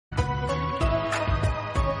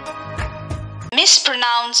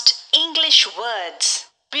mispronounced English words.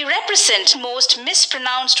 We represent most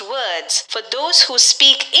mispronounced words for those who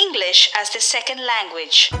speak English as their second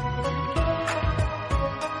language.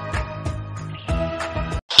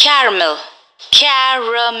 Caramel,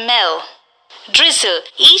 caramel. Drizzle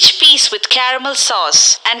each piece with caramel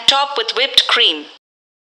sauce and top with whipped cream.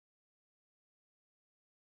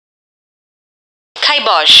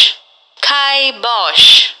 Kibosh,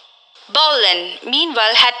 kibosh. Bolin,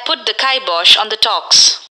 meanwhile, had put the kibosh on the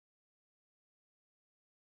talks.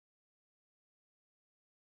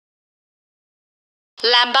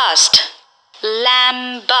 Lambast,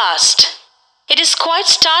 lambast. It is quite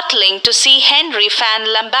startling to see Henry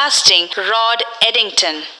Fan lambasting Rod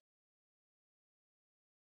Eddington.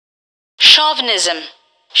 Chauvinism,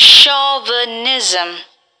 chauvinism.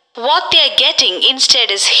 What they are getting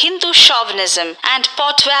instead is Hindu chauvinism and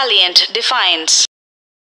Port Valiant defiance.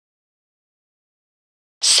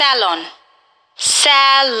 Salon,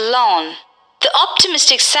 salon. The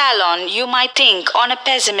optimistic salon you might think on a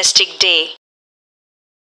pessimistic day.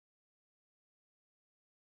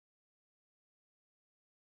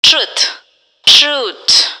 Truth,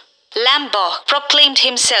 truth. Lambo proclaimed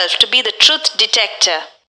himself to be the truth detector.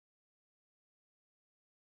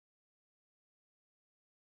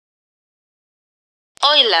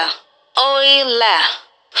 Euler, Euler.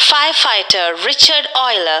 Firefighter Richard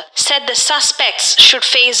Euler said the suspects should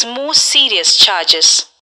face more serious charges.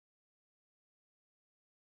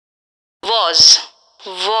 Was.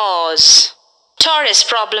 Torres'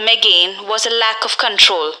 problem again was a lack of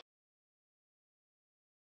control.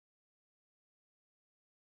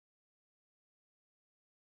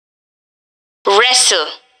 Wrestle,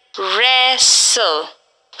 wrestle.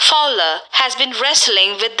 Fowler has been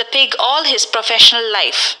wrestling with the pig all his professional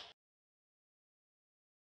life.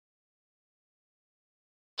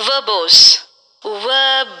 Verbose,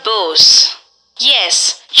 verbose.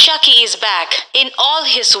 Yes, Chucky is back in all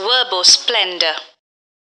his verbose splendor.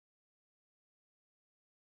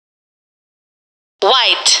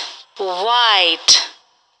 White, white.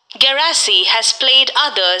 Garassi has played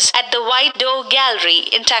others at the White Door Gallery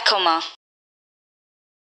in Tacoma.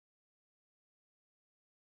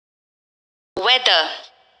 Weather,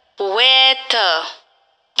 weather.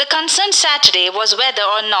 The concern Saturday was whether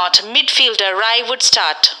or not midfielder Rai would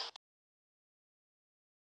start.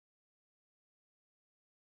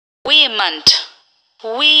 Vehement,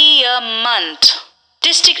 vehement.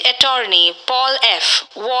 District Attorney Paul F.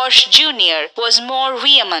 Walsh Jr. was more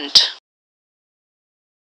vehement.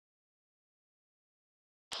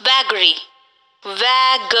 Vagary,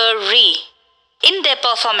 vagary. In their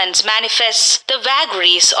performance manifests the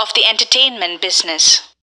vagaries of the entertainment business.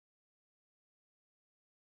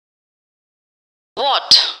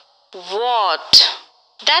 What?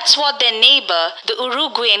 That's what their neighbor, the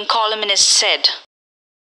Uruguayan columnist, said.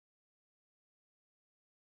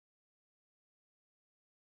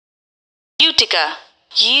 Utica,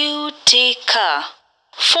 Utica.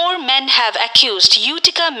 4 men have accused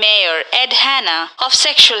Utica Mayor Ed Hanna of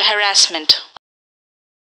sexual harassment.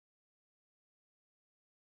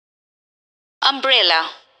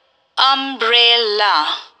 Umbrella,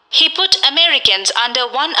 umbrella. He put Americans under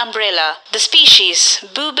one umbrella, the species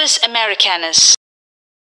Bubis americanus.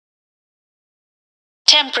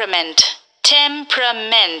 Temperament,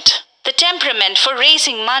 temperament. The temperament for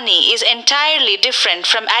raising money is entirely different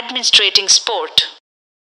from administrating sport.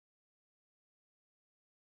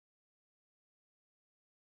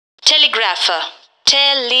 Telegrapher,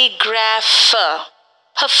 telegrapher.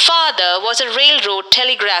 Her father was a railroad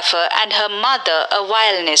telegrapher and her mother a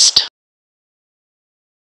violinist.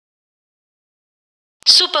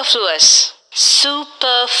 Superfluous,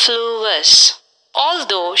 superfluous.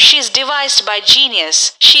 Although she is devised by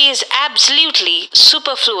genius, she is absolutely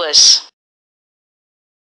superfluous.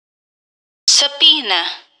 Subpoena,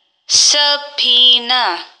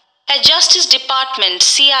 subpoena. A Justice Department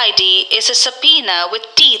CID is a subpoena with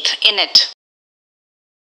teeth in it.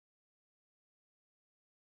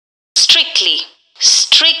 Strictly,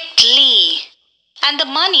 strictly. And the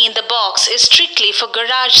money in the box is strictly for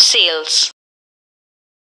garage sales.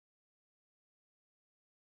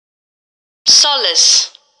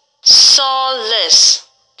 Solace, solace.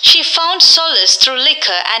 She found solace through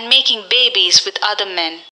liquor and making babies with other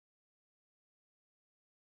men.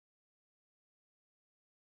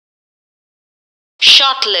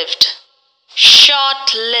 Short-lived,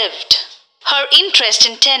 short-lived. Her interest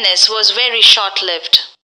in tennis was very short-lived.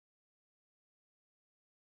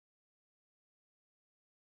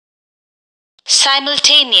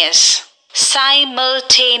 Simultaneous,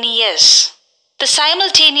 simultaneous. The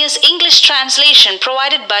simultaneous English translation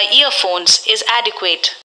provided by earphones is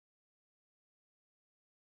adequate.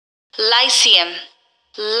 Lyceum.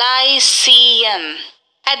 Lyceum.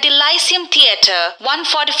 At the Lyceum Theatre,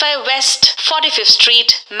 145 West 45th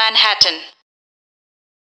Street, Manhattan.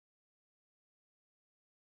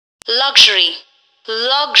 Luxury.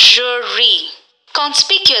 Luxury.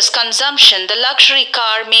 Conspicuous consumption, the luxury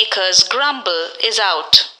car makers grumble, is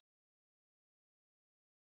out.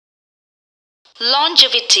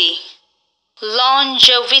 Longevity.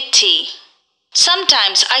 Longevity.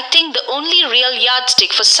 Sometimes I think the only real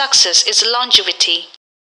yardstick for success is longevity.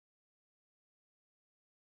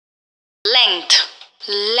 Length.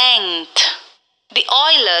 Length. The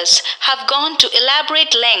oilers have gone to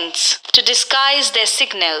elaborate lengths to disguise their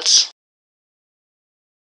signals.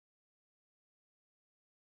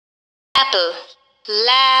 Lapel.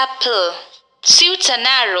 Lapel. Suits are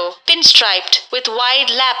narrow, pinstriped with wide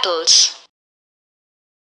lapels.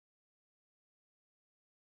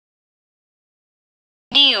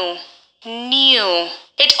 New. New.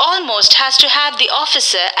 It almost has to have the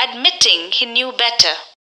officer admitting he knew better.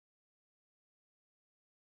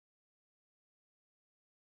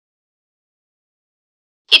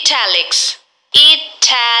 Italics.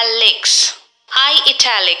 Italics. I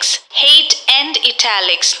italics. Hate end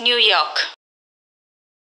italics. New York.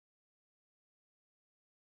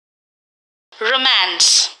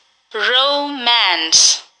 Romance.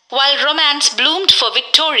 Romance. While romance bloomed for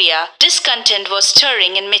Victoria, discontent was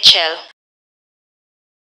stirring in Mitchell.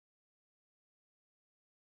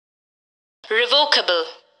 Revocable.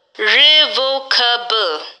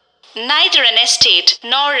 Revocable. Neither an estate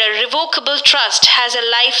nor a revocable trust has a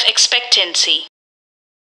life expectancy.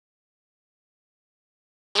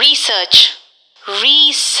 Research.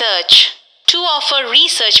 Research. Two of her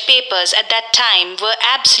research papers at that time were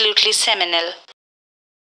absolutely seminal.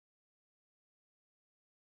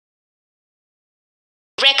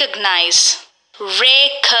 Recognize.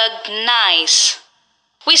 Recognize.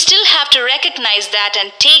 We still have to recognize that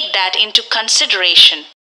and take that into consideration.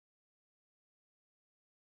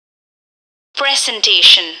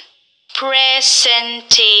 Presentation.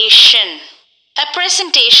 Presentation. A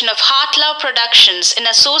presentation of Heartlaw Productions in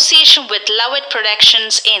association with Lovett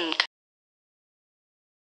Productions Inc.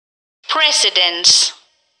 Precedence.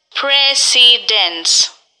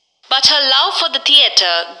 Precedence. But her love for the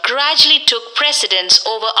theatre gradually took precedence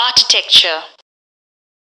over architecture.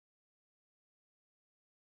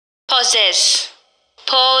 Possess.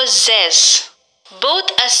 Possess.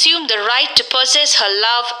 Both assume the right to possess her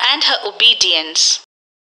love and her obedience.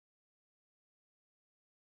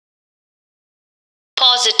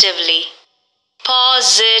 Positively.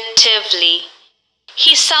 Positively.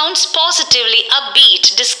 He sounds positively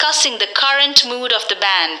upbeat, discussing the current mood of the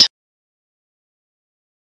band.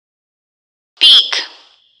 Peak.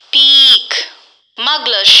 Peak.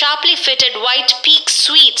 Muggler's sharply fitted white peak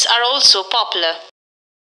suites are also popular.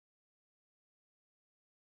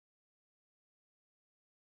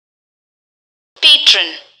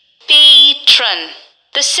 Patron. Patron.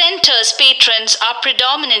 The center's patrons are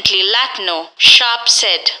predominantly Latino, Sharp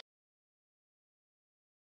said.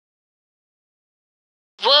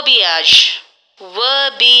 Verbiage.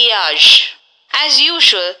 Verbiage. As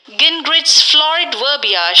usual, Gingrich's florid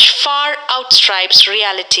verbiage far outstripes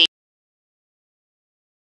reality.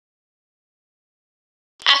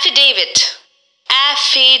 Affidavit.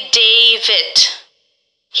 Affidavit.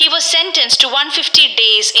 He was sentenced to 150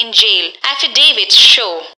 days in jail. Affidavits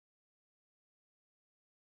show.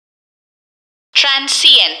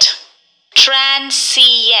 Transient.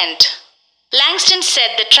 Transient. Langston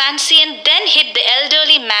said the transient then hit the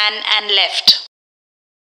elderly man and left.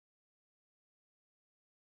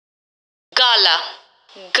 Gala.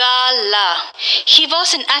 Gala. He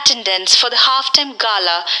was in attendance for the halftime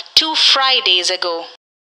gala 2 Fridays ago.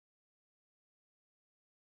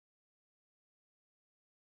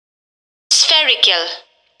 Spherical.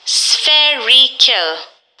 Spherical.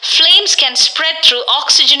 Flames can spread through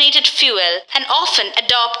oxygenated fuel and often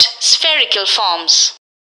adopt spherical forms.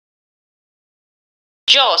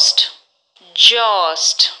 Joust.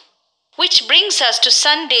 Joust. Which brings us to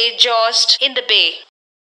Sunday joust in the Bay.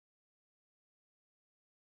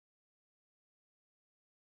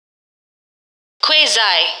 Quasi.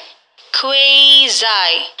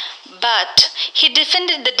 Quasi. But he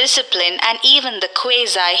defended the discipline and even the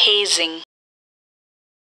quasi-hazing.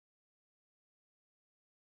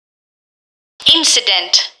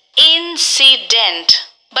 Incident. Incident.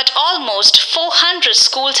 But almost 400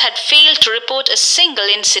 schools had failed to report a single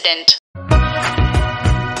incident.